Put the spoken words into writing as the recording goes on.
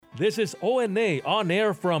This is ONA on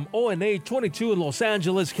air from ONA 22 in Los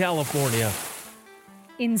Angeles, California.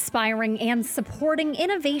 Inspiring and supporting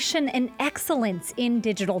innovation and excellence in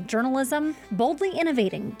digital journalism, boldly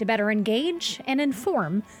innovating to better engage and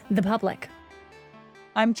inform the public.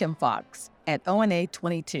 I'm Kim Fox at ONA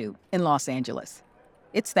 22 in Los Angeles.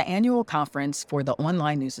 It's the annual conference for the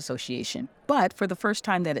Online News Association, but for the first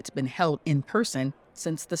time that it's been held in person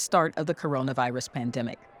since the start of the coronavirus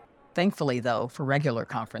pandemic. Thankfully, though, for regular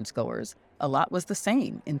conference goers, a lot was the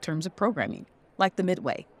same in terms of programming, like the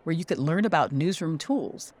Midway, where you could learn about newsroom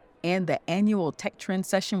tools, and the annual Tech Trend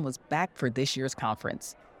session was back for this year's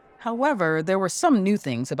conference. However, there were some new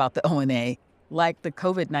things about the ONA, like the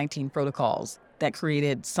COVID-19 protocols that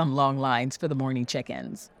created some long lines for the morning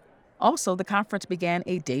check-ins. Also, the conference began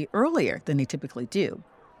a day earlier than they typically do.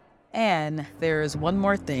 And there's one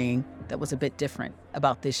more thing that was a bit different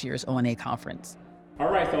about this year's ONA conference. All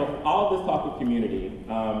right, so all this talk of community,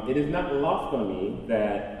 it is not lost on me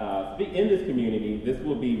that in this community, this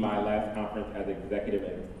will be my last conference as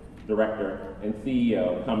executive director and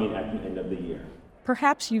CEO coming at the end of the year.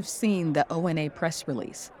 Perhaps you've seen the ONA press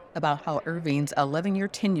release about how Irving's 11-year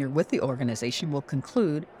tenure with the organization will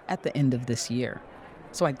conclude at the end of this year.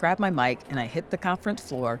 So I grabbed my mic and I hit the conference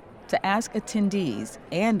floor to ask attendees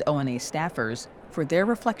and ONA staffers for their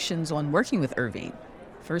reflections on working with Irving.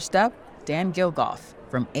 First up, Dan Gilgoff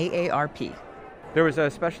from AARP. There was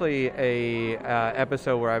especially a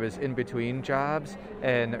episode where I was in between jobs,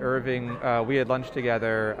 and Irving, we had lunch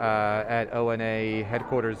together at ONA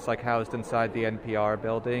headquarters, like housed inside the NPR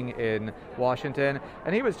building in Washington,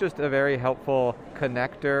 and he was just a very helpful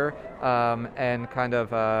connector and kind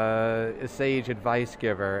of a sage advice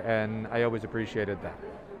giver, and I always appreciated that.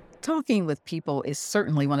 Talking with people is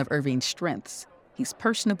certainly one of Irving's strengths. He's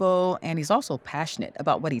personable, and he's also passionate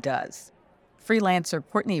about what he does. Freelancer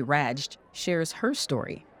Courtney Radj shares her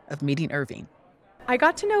story of meeting Irving. I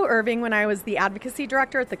got to know Irving when I was the advocacy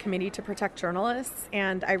director at the Committee to Protect Journalists,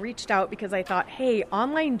 and I reached out because I thought, hey,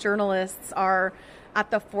 online journalists are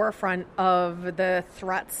at the forefront of the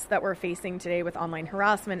threats that we're facing today with online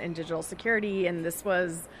harassment and digital security, and this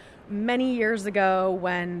was many years ago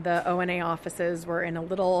when the ONA offices were in a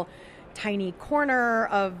little tiny corner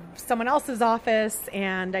of someone else's office,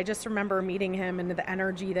 and I just remember meeting him and the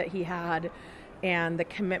energy that he had and the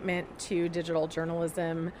commitment to digital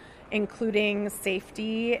journalism, including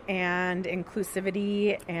safety and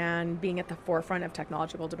inclusivity and being at the forefront of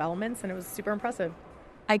technological developments, and it was super impressive.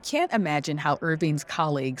 I can't imagine how Irving's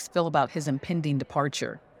colleagues feel about his impending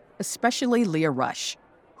departure, especially Leah Rush,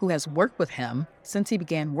 who has worked with him since he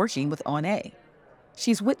began working with ONA.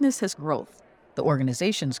 She's witnessed his growth, the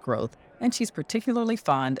organization's growth, and she's particularly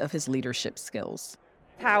fond of his leadership skills.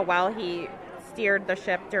 How well he steered the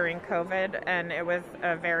ship during COVID, and it was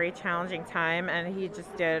a very challenging time, and he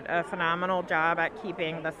just did a phenomenal job at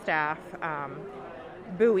keeping the staff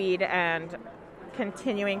buoyed and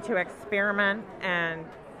continuing to experiment and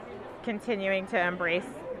continuing to embrace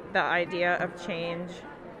the idea of change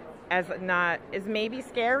as maybe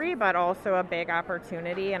scary, but also a big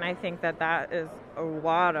opportunity. And I think that is a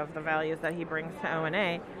lot of the values that he brings to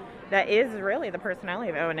ONA. That is really the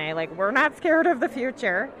personality of ONA. Like, we're not scared of the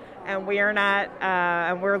future, and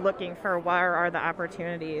we're looking for where are the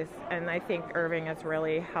opportunities. And I think Irving has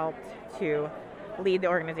really helped to lead the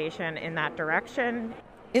organization in that direction.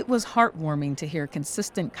 It was heartwarming to hear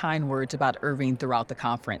consistent kind words about Irving throughout the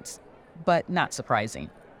conference, but not surprising.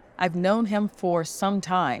 I've known him for some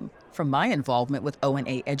time from my involvement with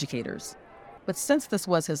ONA educators. But since this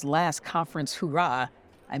was his last conference hurrah,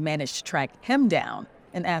 I managed to track him down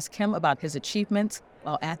and ask him about his achievements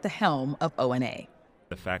while at the helm of ONA.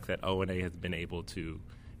 The fact that ONA has been able to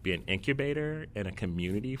be an incubator and a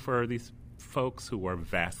community for these folks who are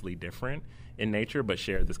vastly different in nature but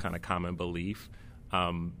share this kind of common belief,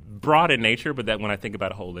 broad in nature, but that when I think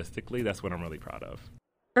about it holistically, that's what I'm really proud of.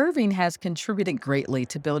 Irving has contributed greatly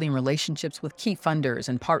to building relationships with key funders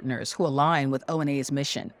and partners who align with ONA's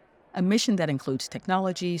mission, a mission that includes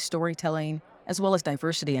technology, storytelling, as well as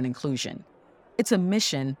diversity and inclusion. It's a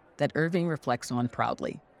mission that Irving reflects on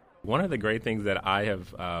proudly. One of the great things that I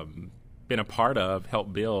have been a part of,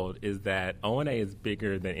 helped build, is that ONA is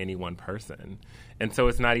bigger than any one person. And so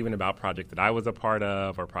it's not even about projects that I was a part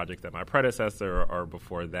of or projects that my predecessor or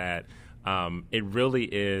before that. It really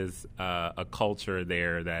is a culture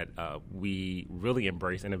there that we really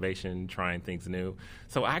embrace innovation, trying things new.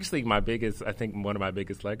 So actually one of my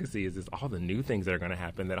biggest legacies is all the new things that are going to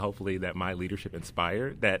happen that hopefully that my leadership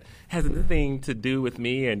inspired, that has nothing to do with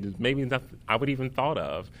me and maybe nothing I would even thought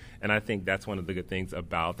of. And I think that's one of the good things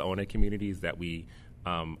about the ONA community is that we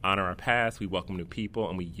honor our past, we welcome new people,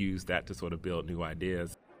 and we use that to sort of build new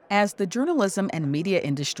ideas. As the journalism and media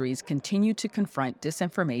industries continue to confront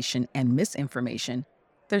disinformation and misinformation,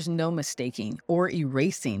 there's no mistaking or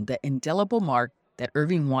erasing the indelible mark that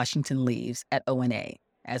Irving Washington leaves at ONA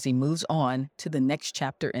as he moves on to the next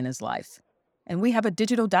chapter in his life. And we have a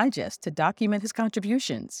digital digest to document his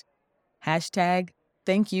contributions.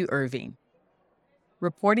 #Thank you, Irving.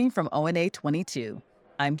 Reporting from ONA 22,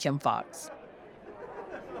 I'm Kim Fox.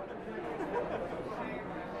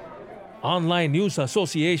 Online News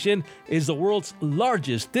Association is the world's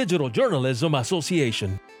largest digital journalism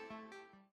association.